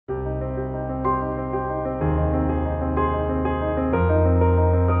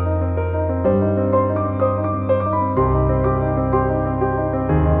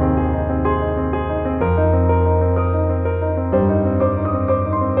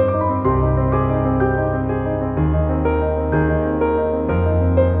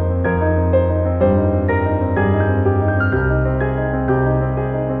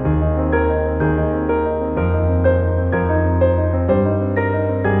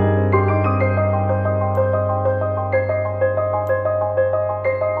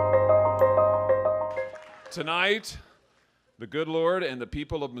Tonight, the good Lord and the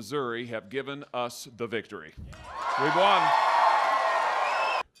people of Missouri have given us the victory. We've won.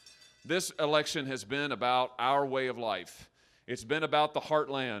 This election has been about our way of life. It's been about the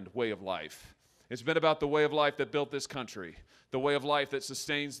heartland way of life. It's been about the way of life that built this country, the way of life that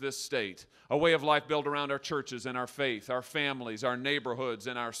sustains this state, a way of life built around our churches and our faith, our families, our neighborhoods,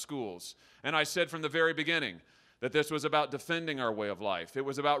 and our schools. And I said from the very beginning that this was about defending our way of life. It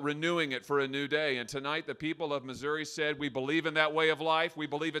was about renewing it for a new day. And tonight, the people of Missouri said, we believe in that way of life. We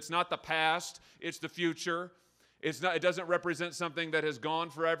believe it's not the past, it's the future. It doesn't represent something that has gone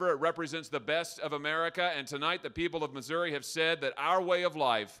forever. It represents the best of America. And tonight, the people of Missouri have said that our way of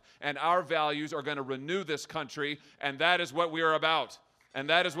life and our values are going to renew this country. And that is what we are about. And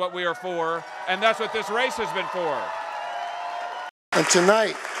that is what we are for. And that's what this race has been for. And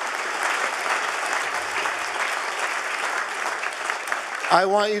tonight, I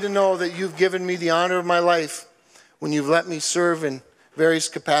want you to know that you've given me the honor of my life when you've let me serve in various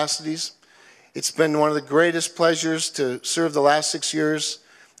capacities. It's been one of the greatest pleasures to serve the last 6 years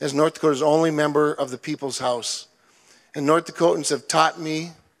as North Dakota's only member of the People's House. And North Dakotans have taught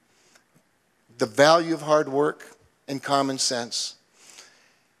me the value of hard work and common sense.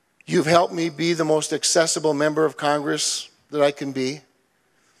 You've helped me be the most accessible member of Congress that I can be.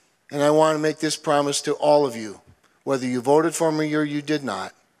 And I want to make this promise to all of you, whether you voted for me or you did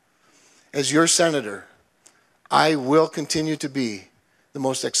not. As your senator, I will continue to be the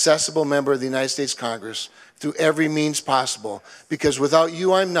most accessible member of the United States Congress through every means possible, because without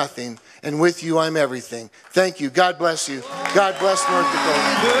you, I'm nothing, and with you, I'm everything. Thank you. God bless you. God bless North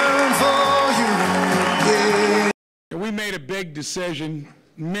Dakota. We made a big decision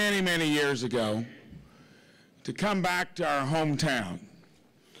many, many years ago to come back to our hometown,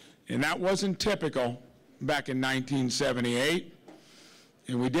 and that wasn't typical back in 1978,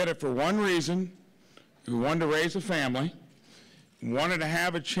 and we did it for one reason. We wanted to raise a family, wanted to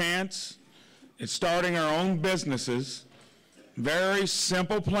have a chance at starting our own businesses. Very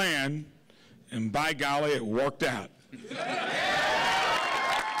simple plan, and by golly, it worked out.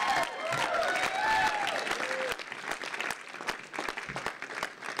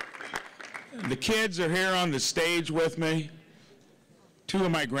 The kids are here on the stage with me, two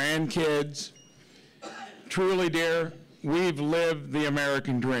of my grandkids. Truly, dear, we've lived the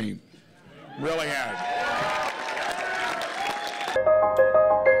American dream. Really have.